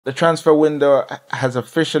The transfer window has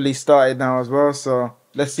officially started now as well, so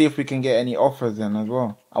let's see if we can get any offers in as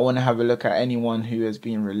well. I want to have a look at anyone who has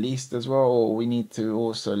been released as well, or we need to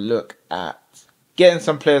also look at getting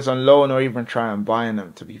some players on loan or even try and buying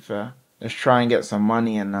them, to be fair. Let's try and get some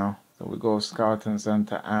money in now. So we go scouting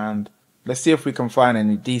center and let's see if we can find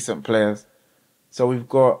any decent players. So we've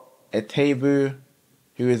got Etebu,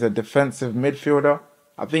 who is a defensive midfielder.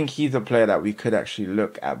 I think he's a player that we could actually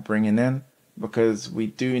look at bringing in, because we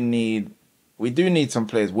do need some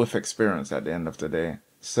players with experience at the end of the day.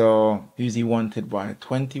 So who's he wanted by?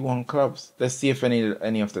 21 clubs. Let's see if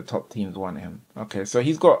any of the top teams want him. Okay, so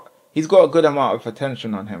he's got a good amount of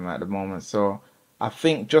attention on him at the moment. So I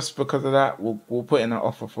think just because of that, we'll put in an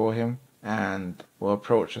offer for him and we'll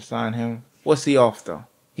approach to sign him. What's he after?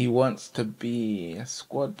 He wants to be a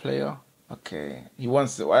squad player. Okay, he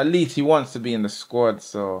wants to, well, at least he wants to be in the squad.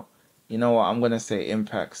 So you know what? I'm going to say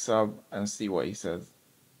impact sub and see what he says.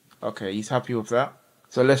 Okay, he's happy with that.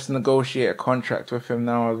 So let's negotiate a contract with him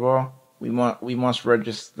now as well. We must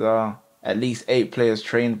register at least 8 players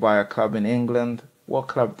trained by a club in England. What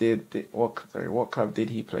club did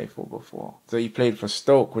he play for before? So he played for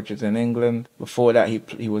Stoke, which is in England. Before that,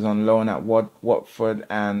 he was on loan at Watford,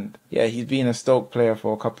 and yeah, he's been a Stoke player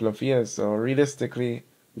for a couple of years. So realistically,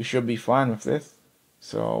 we should be fine with this.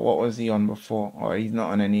 So what was he on before? Oh, he's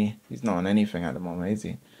not on anything at the moment, is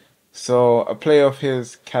he? So a player of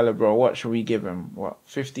his caliber, what should we give him? What,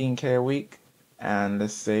 15k a week? And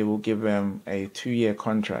let's say we'll give him a 2-year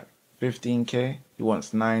contract. 15k. He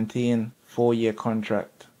wants 19, 4-year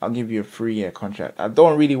contract. I'll give you a 3-year contract. I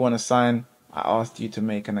don't really want to sign. I asked you to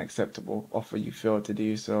make an acceptable offer. You failed to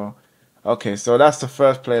do so. Okay, so that's the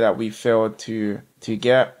first player that we failed to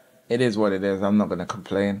get. It is what it is. I'm not going to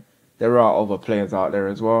complain. There are other players out there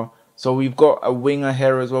as well. So we've got a winger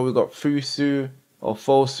here as well. We've got Fosu.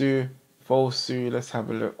 Let's have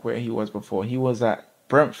a look where he was before. He was at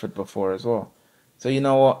Brentford before as well. So you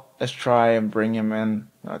know what? Let's try and bring him in.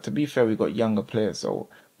 To be fair, we got younger players, so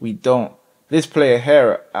we don't. This player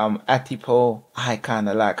here, Atipo, I kind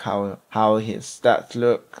of like how his stats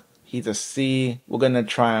look. He's a C. We're going to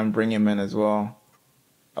try and bring him in as well,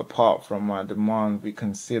 apart from our demands we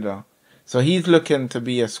consider. So he's looking to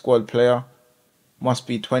be a squad player. Must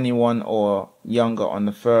be 21 or younger on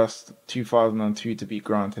the first, 2002 to be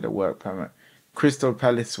granted a work permit. Crystal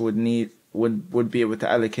Palace would be able to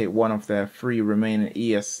allocate one of their 3 remaining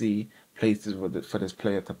ESC places for this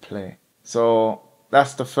player to play. So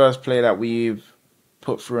that's the first player that we've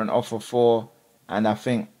put through an offer for, and I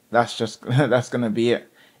think that's just that's gonna be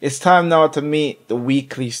it. It's time now to meet the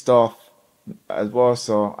weekly staff as well,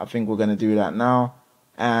 so I think we're gonna do that now.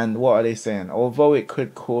 And what are they saying? Although it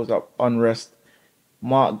could cause up unrest,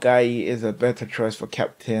 Mark Guy is a better choice for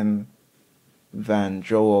captain than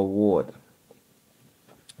Joel Ward.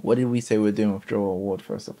 What did we say we're doing with Joel Ward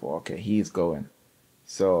first of all? Okay, he's going.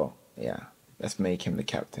 So, yeah, let's make him the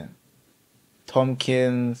captain.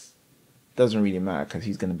 Tompkins doesn't really matter because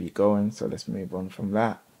he's going to be going. So let's move on from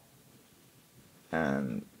that.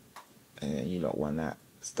 And you don't want that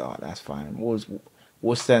start. That's fine.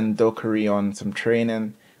 We'll send Dokari on some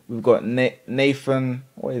training. We've got Nathan.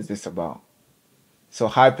 What is this about? So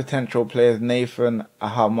high potential players, Nathan,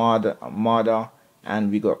 Ahmada, and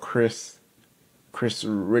we got Chris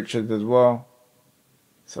Richards as well.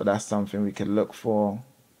 So that's something we could look for.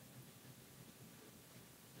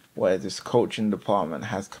 Where this coaching department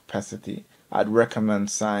has capacity. I'd recommend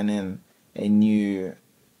signing a new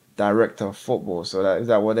director of football. So is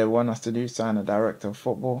that what they want us to do? Sign a director of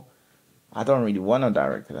football? I don't really want a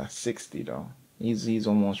director that's 60 though. He's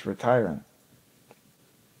almost retiring.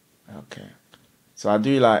 Okay. So I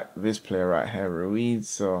do like this player right here, Ruiz.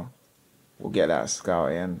 So we'll get that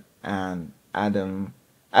scout in. And Adam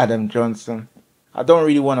Johnson. I don't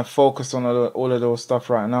really want to focus on all of those stuff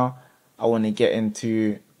right now. I want to get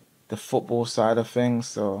into the football side of things.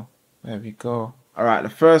 So there we go. All right, the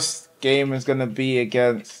first game is going to be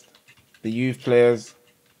against the youth players.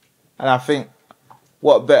 And I think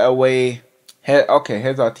what better way...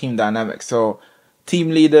 here's our team dynamic. So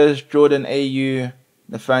team leaders, Jordan AU,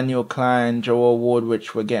 Nathaniel Klein, Joel Ward,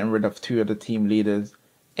 which we're getting rid of 2 of the team leaders.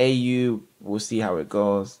 AU, we'll see how it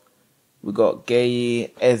goes. We got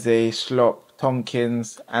Gay, Eze, Schlop,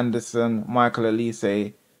 Tompkins, Anderson, Michael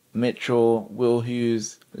Elise, Mitchell, Will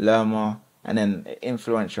Hughes, Lerma, and then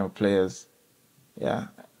influential players. Yeah,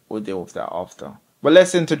 we'll deal with that after. But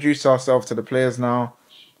let's introduce ourselves to the players now.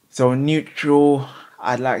 So neutral,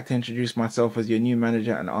 I'd like to introduce myself as your new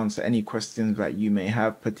manager and answer any questions that you may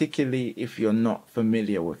have, particularly if you're not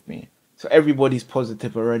familiar with me. So everybody's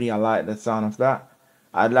positive already. I like the sound of that.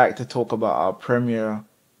 I'd like to talk about our Premier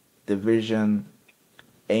Division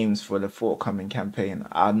aims for the forthcoming campaign.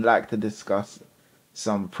 I'd like to discuss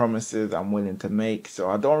some promises I'm willing to make. So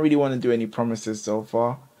I don't really want to do any promises so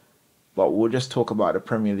far, but we'll just talk about the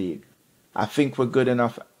Premier League. I think we're good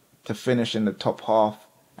enough to finish in the top half,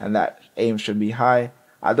 and that aim should be high.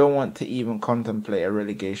 I don't want to even contemplate a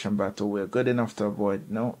relegation battle. We're good enough to avoid,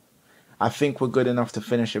 no. I think we're good enough to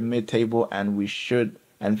finish in mid-table, and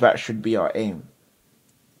that should be our aim.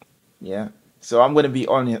 Yeah. So I'm going to be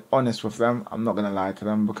honest with them. I'm not going to lie to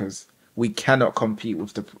them, because we cannot compete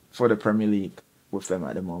for the Premier League with them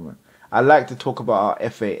at the moment. I'd like to talk about our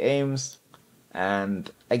FA aims,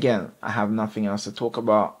 and again, I have nothing else to talk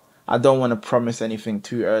about. I don't want to promise anything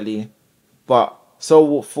too early, but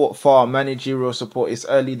so for our managerial support, it's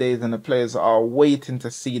early days and the players are waiting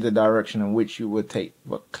to see the direction in which you would take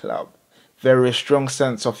the club. There is a strong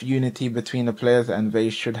sense of unity between the players, and they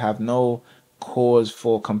should have no cause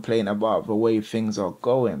for complaint about the way things are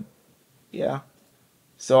going. Yeah.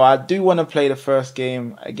 So I do want to play the first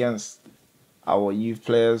game against our youth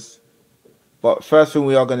players, but first thing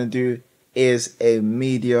we are going to do is a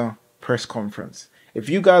media press conference. If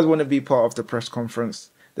you guys want to be part of the press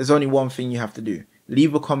conference, there's only one thing you have to do.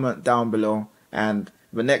 Leave a comment down below, and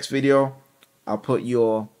the next video, I'll put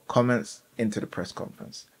your comments into the press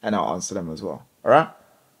conference and I'll answer them as well. Alright?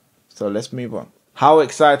 So let's move on. How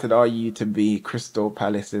excited are you to be Crystal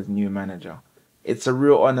Palace's new manager? It's a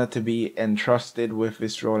real honor to be entrusted with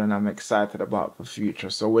this role, and I'm excited about the future.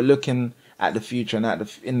 So we're looking at the future, and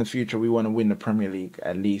in the future we want to win the Premier League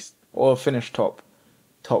at least, or finish top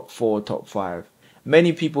 4, top 5.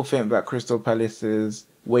 Many people think that Crystal Palace's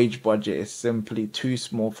wage budget is simply too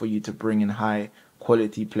small for you to bring in high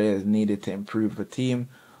quality players needed to improve the team.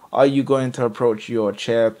 Are you going to approach your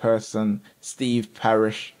chairperson, Steve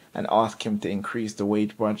Parish, and ask him to increase the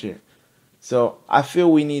wage budget? So I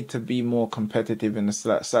feel we need to be more competitive in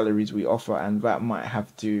the salaries we offer, and that might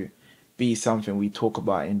have to be something we talk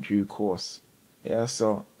about in due course. Yeah,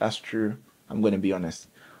 so that's true. I'm going to be honest.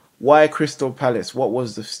 Why Crystal Palace? What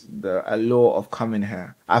was the allure of coming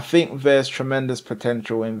here? I think there's tremendous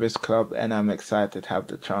potential in this club, and I'm excited to have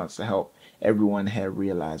the chance to help everyone here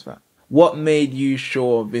realize that. What made you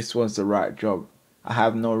sure this was the right job? I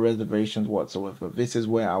have no reservations whatsoever. This is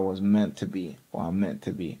where I was meant to be, or I'm meant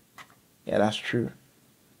to be. Yeah, that's true.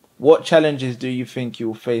 What challenges do you think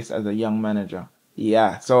you'll face as a young manager?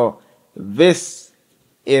 Yeah, so this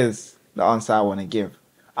is the answer I want to give.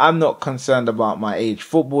 I'm not concerned about my age.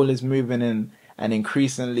 Football is moving in an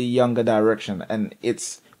increasingly younger direction, and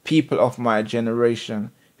it's people of my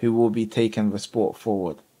generation who will be taking the sport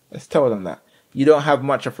forward. Let's tell them that. You don't have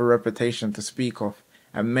much of a reputation to speak of,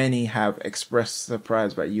 and many have expressed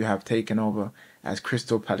surprise that you have taken over as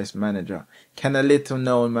Crystal Palace manager. Can a little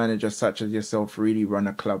known manager such as yourself really run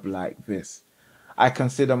a club like this? I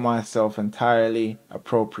consider myself entirely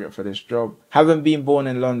appropriate for this job. Having been born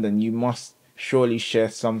in London, you must surely share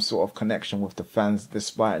some sort of connection with the fans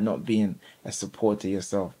despite not being a supporter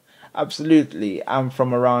yourself. Absolutely, I'm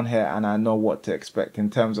from around here and I know what to expect in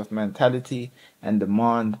terms of mentality and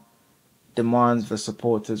demands the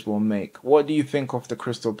supporters will make. What do you think of the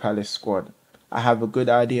Crystal Palace squad? I have a good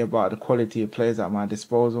idea about the quality of players at my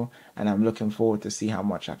disposal, and I'm looking forward to see how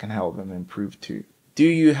much I can help them improve too. Do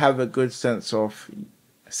you have a good sense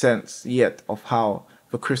yet of how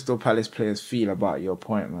the Crystal Palace players feel about your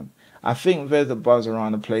appointment? I think there's a buzz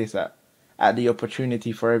around the place at the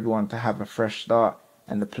opportunity for everyone to have a fresh start,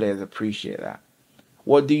 and the players appreciate that.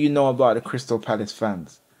 What do you know about the Crystal Palace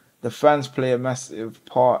fans? The fans play a massive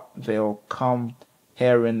part. They'll come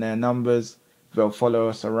here in their numbers. They'll follow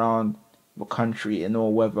us around the country in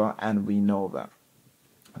all weather, and we know that.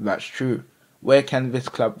 That's true. Where can this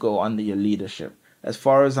club go under your leadership? As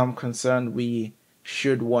far as I'm concerned, we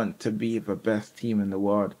should want to be the best team in the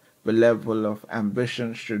world. The level of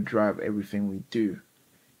ambition should drive everything we do.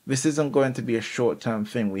 This isn't going to be a short-term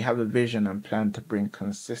thing. We have a vision and plan to bring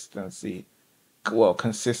consistent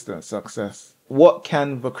success. What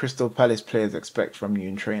can the Crystal Palace players expect from you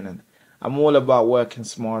in training? I'm all about working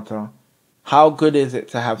smarter. How good is it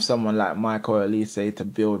to have someone like Michael Elise to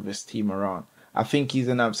build this team around? I think he's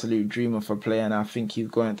an absolute dream of a player, and I think he's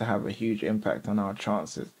going to have a huge impact on our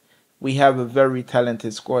chances. We have a very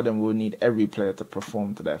talented squad, and we'll need every player to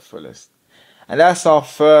perform to their fullest. And that's our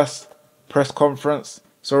first press conference.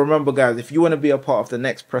 So remember, guys, if you want to be a part of the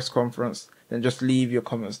next press conference, then just leave your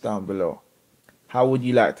comments down below. How would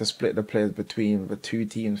you like to split the players between the two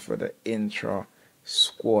teams for the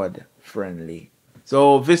intra-squad friendly?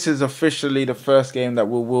 So this is officially the first game that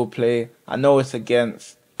we will play. I know it's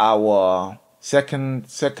against our second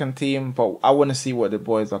team, but I want to see what the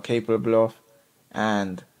boys are capable of.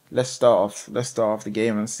 And let's start off the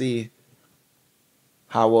game and see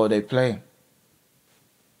how well they play.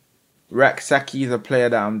 Raksaki is a player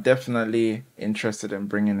that I'm definitely interested in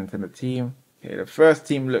bringing into the team. Okay, the first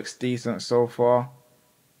team looks decent so far.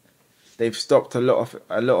 They've stopped they've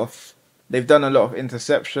done a lot of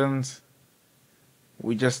interceptions.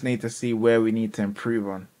 We just need to see where we need to improve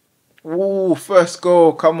on. Ooh, first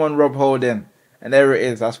goal. Come on, Rob Holding. And there it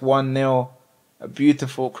is. That's 1-0. A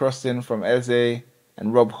beautiful crossing from Eze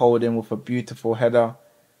and Rob Holding with a beautiful header.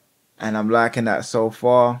 And I'm liking that so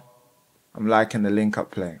far. I'm liking the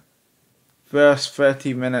link-up play. First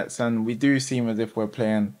 30 minutes, and we do seem as if we're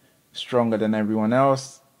playing stronger than everyone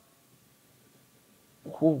else.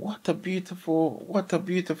 Ooh, what a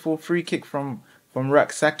beautiful free kick from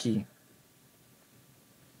Raksaki.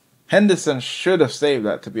 Henderson should have saved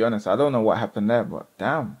that, to be honest. I don't know what happened there, but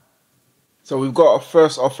damn. So we've got a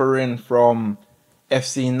first offer in from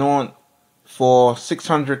FC Nantes for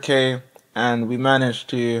 600k, and we managed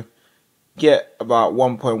to get about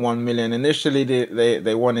 1.1 million. Initially,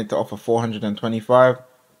 they wanted to offer 425.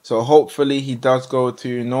 So hopefully he does go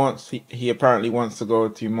to Nantes. He apparently wants to go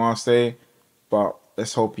to Marseille, but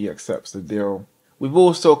let's hope he accepts the deal. We've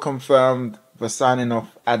also confirmed the signing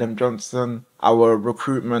of Adam Johnson, our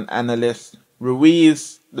recruitment analyst.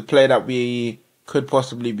 Ruiz, the player that we could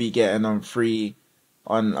possibly be getting on a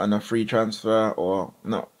free transfer, or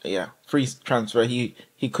no, yeah, free transfer.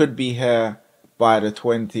 He could be here by the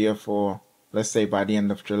 20th, or let's say by the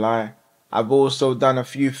end of July. I've also done a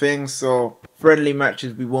few things. So friendly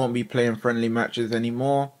matches, we won't be playing friendly matches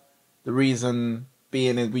anymore. The reason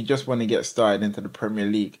being is we just want to get started into the Premier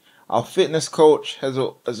League. Our fitness coach has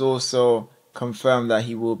also confirmed that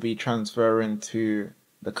he will be transferring to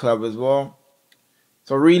the club as well.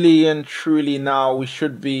 So really and truly now we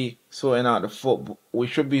should be sorting out the football. We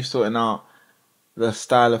should be sorting out the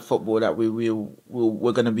style of football that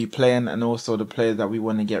we're going to be playing, and also the players that we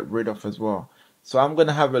want to get rid of as well. So I'm going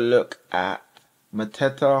to have a look at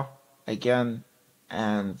Mateta again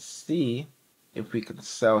and see if we can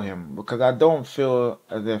sell him, because I don't feel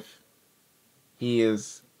as if he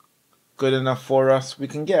is good enough for us. We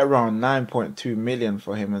can get around 9.2 million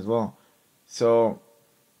for him as well. So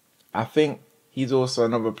I think he's also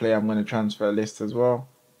another player I'm going to transfer list as well.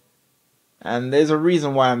 And there's a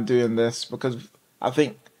reason why I'm doing this, because I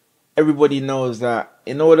think everybody knows that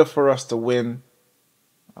in order for us to win...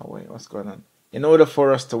 Oh wait, what's going on? In order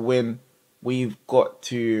for us to win, we've got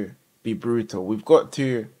to be brutal. We've got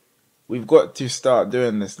to start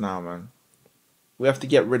doing this now, man. We have to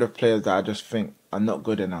get rid of players that I just think are not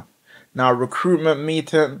good enough. Now, recruitment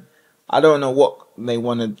meeting, I don't know what they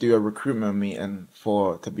want to do a recruitment meeting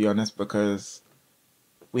for, to be honest, because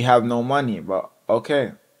we have no money. But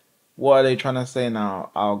okay, what are they trying to say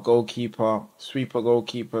now? Our goalkeeper, sweeper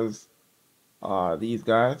goalkeepers, these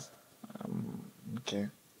guys. Okay.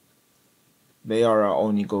 They are our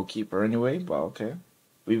only goalkeeper anyway, but okay.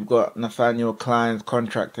 We've got Nathaniel Klein's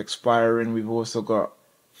contract expiring. We've also got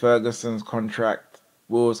Ferguson's contract,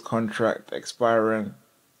 Will's contract expiring.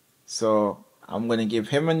 So I'm going to give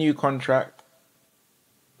him a new contract.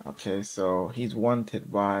 Okay, so he's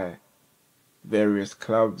wanted by various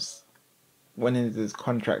clubs. When is his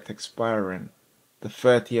contract expiring? The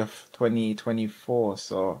 30th, 2024.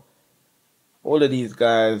 So all of these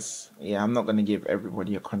guys, yeah, I'm not going to give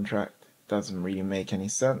everybody a contract. Doesn't really make any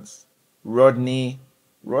sense. Rodney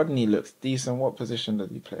looks decent. What position does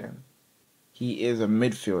he play in? He is a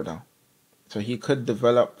midfielder, so he could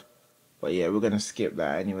develop, but yeah, we're gonna skip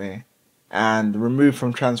that anyway. And removed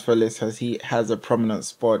from transfer list as he has a prominent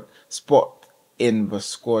spot in the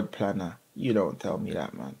squad planner. You don't tell me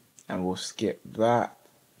that, man. And we'll skip that.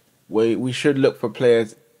 We should look for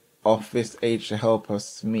players of this age to help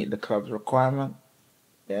us meet the club's requirement.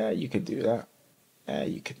 Yeah, you could do that. Yeah,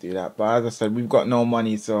 you could do that. But as I said, we've got no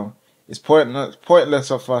money, so it's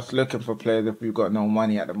pointless of us looking for players if we've got no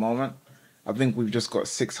money at the moment. I think we've just got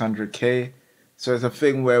 600k. So it's a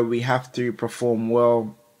thing where we have to perform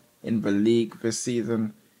well in the league this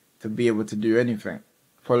season to be able to do anything.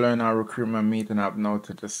 Following our recruitment meeting, I've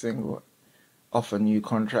noted the single offer new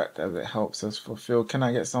contract as it helps us fulfill. Can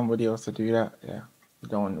I get somebody else to do that? Yeah.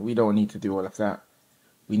 We don't need to do all of that.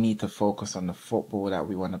 We need to focus on the football that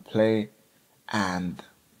we want to play. And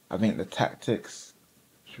I think the tactics,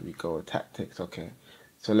 should we go with tactics? Okay.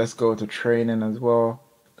 So let's go to training as well.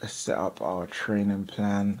 Let's set up our training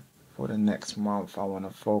plan for the next month. I want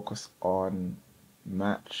to focus on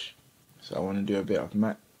match. So I want to do a bit of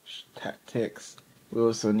match tactics. We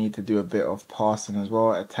also need to do a bit of passing as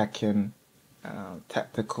well, attacking,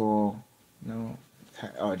 tactical,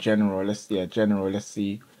 general. Let's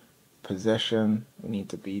see, possession. We need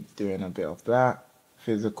to be doing a bit of that.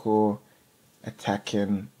 Physical,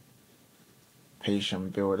 attacking,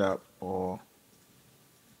 patient build up, or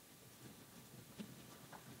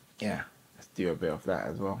yeah, let's do a bit of that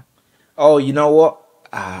as well. Oh, you know what?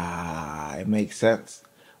 It makes sense.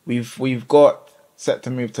 We've got set to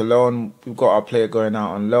move to loan. We've got our player going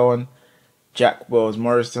out on loan, Jack Wells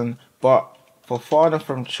Morrison. But Fofana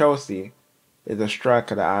from Chelsea is a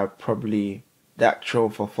striker that I probably that Tro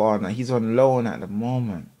Fofana. He's on loan at the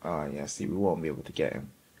moment. Oh yeah, see, we won't be able to get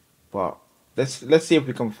him. But let's see if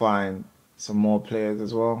we can find some more players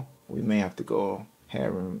as well. We may have to go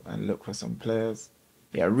here and look for some players.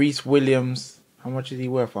 Yeah, Reece Williams. How much is he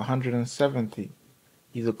worth? 170.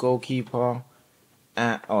 He's a goalkeeper.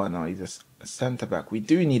 And oh no, he's a centre back. We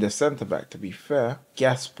do need a centre back, to be fair.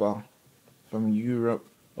 Gasper from Europe.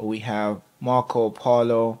 We have Marco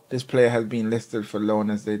Paulo. This player has been listed for loan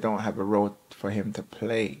as they don't have a role for him to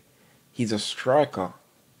play. He's a striker.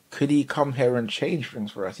 Could he come here and change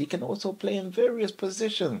things for us? He can also play in various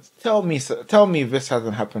positions. Tell me if this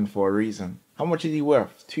hasn't happened for a reason. How much is he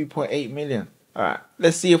worth? 2.8 million. Alright,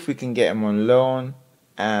 let's see if we can get him on loan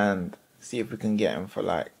and see if we can get him for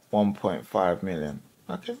like 1.5 million.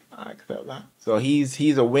 Okay, I accept that. So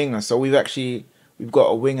he's a winger. So we've got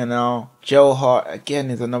a winger now. Joe Hart again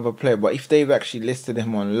is another player, but if they've actually listed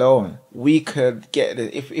him on loan, we could get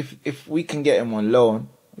it. If we can get him on loan,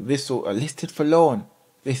 this will listed for loan.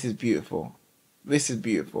 This is beautiful. This is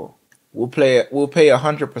beautiful. We'll pay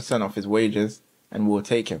 100% off his wages and we'll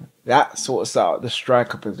take him. That sorts out the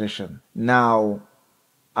striker position. Now,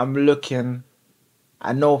 I'm looking.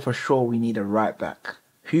 I know for sure we need a right back.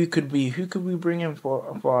 Who could we bring in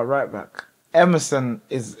for our right back? Emerson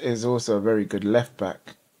is also a very good left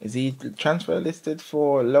back. Is he transfer listed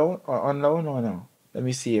for loan or on loan or no? Let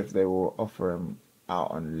me see if they will offer him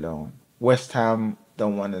out on loan. West Ham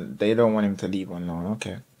don't want him to leave on loan.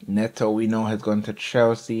 Okay. Neto, we know, has gone to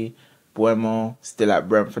Chelsea. Buemo still at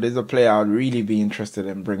Brentford. Is a player I'd really be interested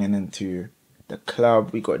in bringing into the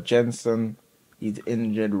club. We got Jensen. He's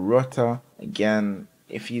injured. Rota again.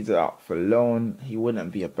 If he's out for loan, he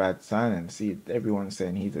wouldn't be a bad signing. See, everyone's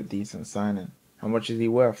saying he's a decent signing. How much is he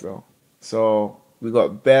worth though? So we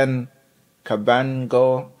got Ben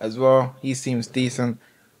Cabango as well. He seems decent.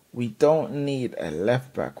 We don't need a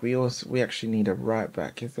left back. We actually need a right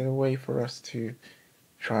back. Is there a way for us to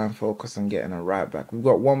try and focus on getting a right back? We've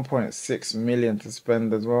got 1.6 million to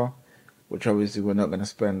spend as well, which obviously we're not going to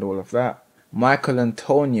spend all of that. Michael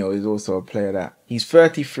Antonio is also a player that he's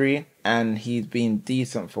 33 and he's been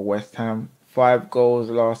decent for West Ham. 5 goals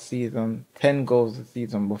last season, 10 goals the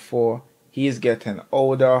season before. He is getting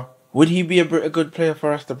older. Would he be a good player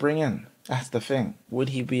for us to bring in? That's the thing. Would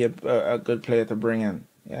he be a good player to bring in?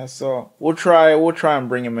 Yeah, so we'll try and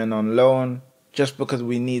bring him in on loan just because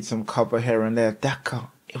we need some cover here and there. Daka.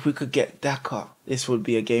 If we could get Daka, this would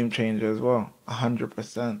be a game changer as well.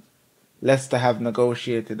 100%. Leicester have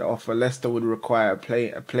negotiated the offer. Leicester would require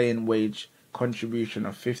a playing wage contribution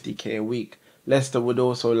of 50k a week. Leicester would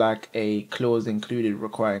also like a clause included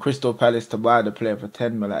requiring Crystal Palace to buy the player for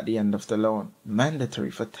 10 mil at the end of the loan.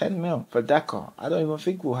 Mandatory for 10 mil for Daka. I don't even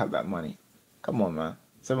think we'll have that money. Come on, man.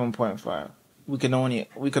 7.5. We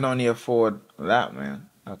can only afford that, man.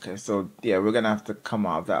 Okay, so yeah, we're gonna have to come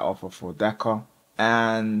out of that offer for Daka.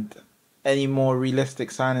 And any more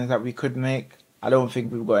realistic signings that we could make? I don't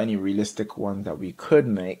think we've got any realistic ones that we could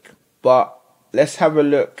make. But let's have a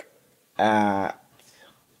look at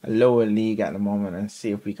a lower league at the moment and see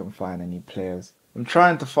if we can find any players. I'm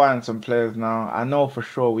trying to find some players now. I know for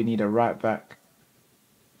sure we need a right back.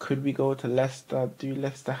 Could we go to Leicester? Do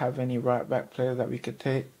Leicester have any right back players that we could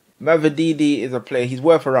take? Mavididi is a player. He's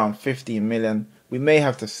worth around 15 million. We may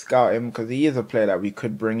have to scout him because he is a player that we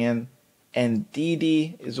could bring in. And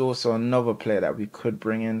Didi is also another player that we could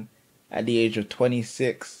bring in. At the age of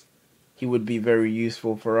 26, he would be very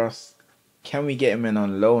useful for us. Can we get him in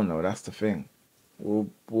on loan though? That's the thing. We'll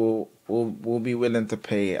be willing to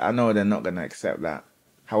pay. I know they're not gonna accept that.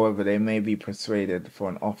 However, they may be persuaded for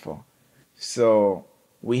an offer. So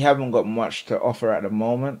we haven't got much to offer at the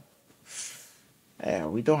moment. Yeah,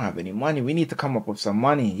 we don't have any money. We need to come up with some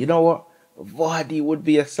money. You know what? Vardy would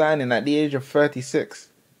be a signing at the age of 36.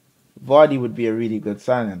 Vardy would be a really good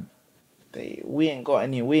signing. We ain't got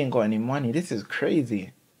any money. This is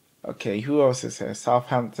crazy. Okay, who else is here?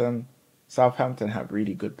 Southampton. Southampton have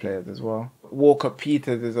really good players as well. Walker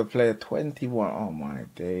Peters is a player, 21. Oh my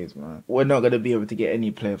days, man. We're not gonna be able to get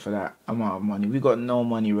any player for that amount of money. We got no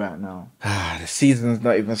money right now. The season's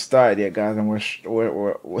not even started yet, guys, and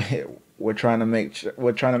we're trying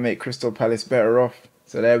to make Crystal Palace better off.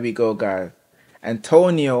 So there we go, guys.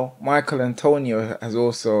 Michael Antonio has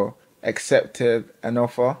also accepted an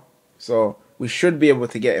offer. So we should be able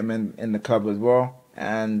to get him in the club as well.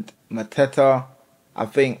 And Mateta, I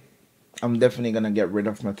think I'm definitely going to get rid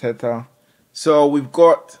of Mateta. So we've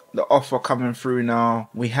got the offer coming through now.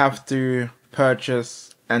 We have to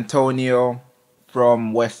purchase Antonio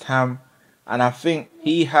from West Ham. And I think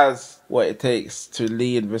he has what it takes to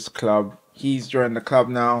lead this club. He's joined the club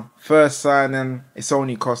now. First signing, it's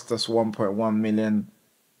only cost us 1.1 million.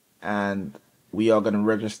 And we are going to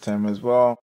register him as well.